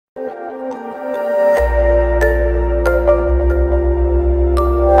Hello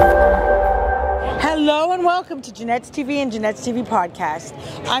and welcome to Janette's TV and Janette's TV podcast.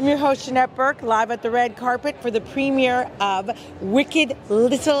 I'm your host, Janette Burke, live at the red carpet for the premiere of Wicked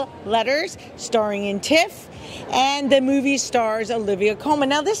Little Letters, starring in TIFF, and the movie stars Olivia Colman.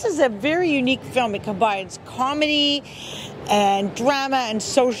 Now, this is a very unique film. It combines comedy and drama and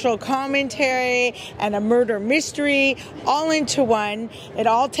social commentary and a murder mystery all into one. It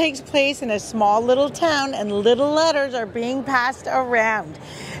all takes place in a small little town, and little letters are being passed around.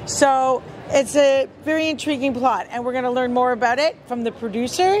 So it's a very intriguing plot, and we're going to learn more about it from the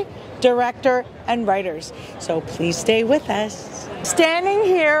producer, director, and writers. So please stay with us. Standing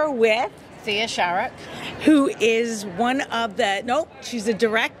here with Thea Sharrock, who is one of the, she's the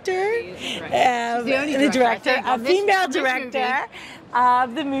director, a female director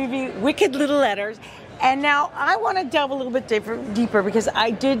of the movie Wicked Little Letters. And now I want to delve a little bit deeper because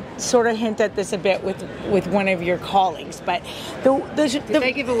I did sort of hint at this a bit with one of your colleagues. But did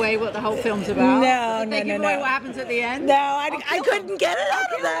they give away what the whole film's about? No, did they give away what happens at the end? No, I couldn't get it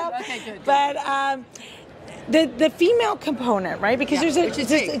out of them. Okay, good. But the female component, right? Because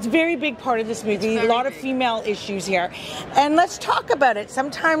it's a very big part of this movie. A lot of female issues here. And let's talk about it.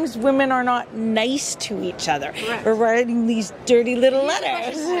 Sometimes women are not nice to each other. Correct. We're writing these dirty little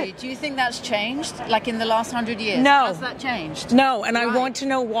letters. Do you think that's changed, like in the last 100 years? No. Has that changed? No, and I want to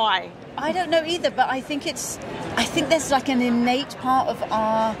know why. I don't know either, but I think there's like an innate part of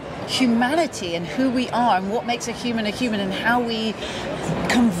our humanity and who we are and what makes a human and how we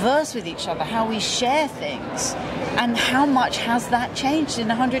converse with each other, how we share things, and how much has that changed in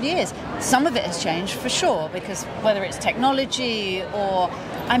 100 years. Some of it has changed for sure, because whether it's technology or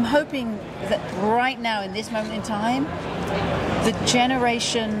I'm hoping that right now in this moment in time, the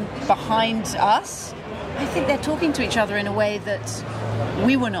generation behind us, I think they're talking to each other in a way that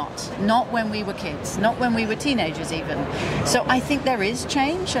we were not when we were kids, not when we were teenagers even. So I think there is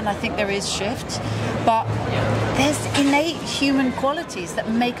change and I think there is shift, but there's innate human qualities that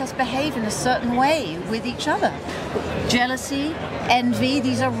make us behave in a certain way with each other. Jealousy, envy,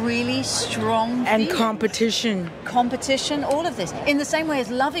 these are really strong and feelings. Competition, all of this. In the same way as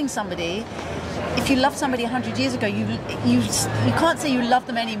loving somebody, if you loved somebody 100 years ago, you can't say you love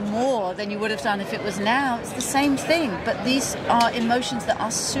them any more than you would have done if it was now. It's the same thing, but these are emotions that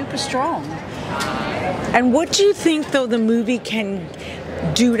are super strong. And what do you think, though, the movie can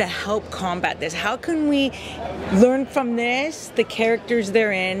do to help combat this? How can we learn from this, the characters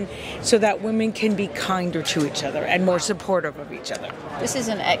they're in, so that women can be kinder to each other and more supportive of each other? This is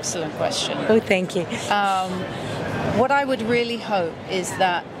an excellent question. Oh, thank you. What I would really hope is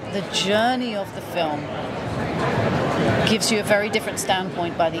that the journey of the film gives you a very different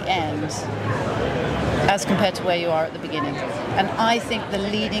standpoint by the end as compared to where you are at the beginning. And I think the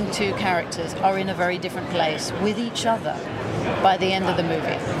leading two characters are in a very different place with each other by the end of the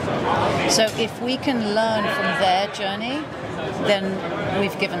movie. So if we can learn from their journey, then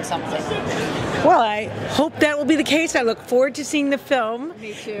we've given something. Well, I hope that will be the case. I look forward to seeing the film.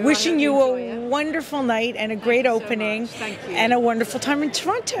 Me too. Wishing you a wonderful night and a great opening. Thank you. And a wonderful time in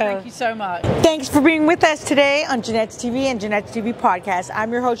Toronto. Thank you so much. Thanks for being with us today on Janette's TV and Janette's TV podcast.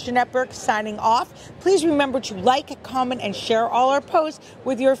 I'm your host, Janette Burke, signing off. Please remember to like, comment, and share all our posts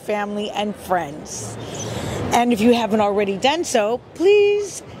with your family and friends. And if you haven't already done so,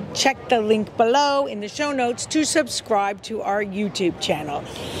 please check the link below in the show notes to subscribe to our YouTube channel.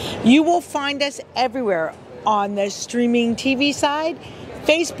 You will find us everywhere on the streaming TV side: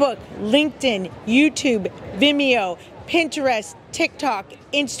 Facebook, LinkedIn, YouTube, Vimeo, Pinterest, TikTok,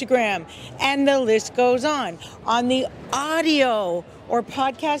 Instagram, and the list goes on. On the audio or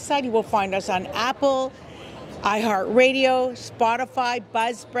podcast side, you will find us on Apple, iHeartRadio, Spotify,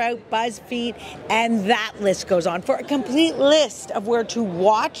 Buzzsprout, BuzzFeed, and that list goes on. For a complete list of where to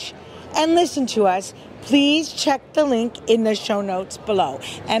watch and listen to us, please check the link in the show notes below.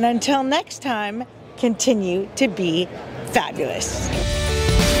 And until next time, continue to be fabulous.